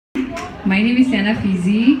My name is Liyana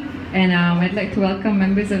Fizi, and I'd like to welcome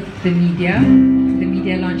members of the media to the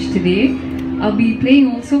media launch today. I'll be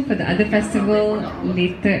playing also for the other festival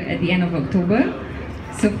later at the end of October.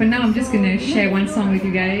 So for now, I'm just going to share one song with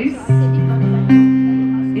you guys.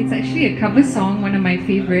 It's actually a cover song, one of my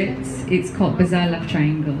favorites. It's called Bizarre Love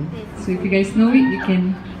Triangle. So if you guys know it, you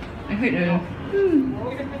can... I heard a...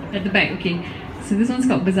 at the back, okay. So this one's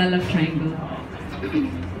called Bizarre Love Triangle.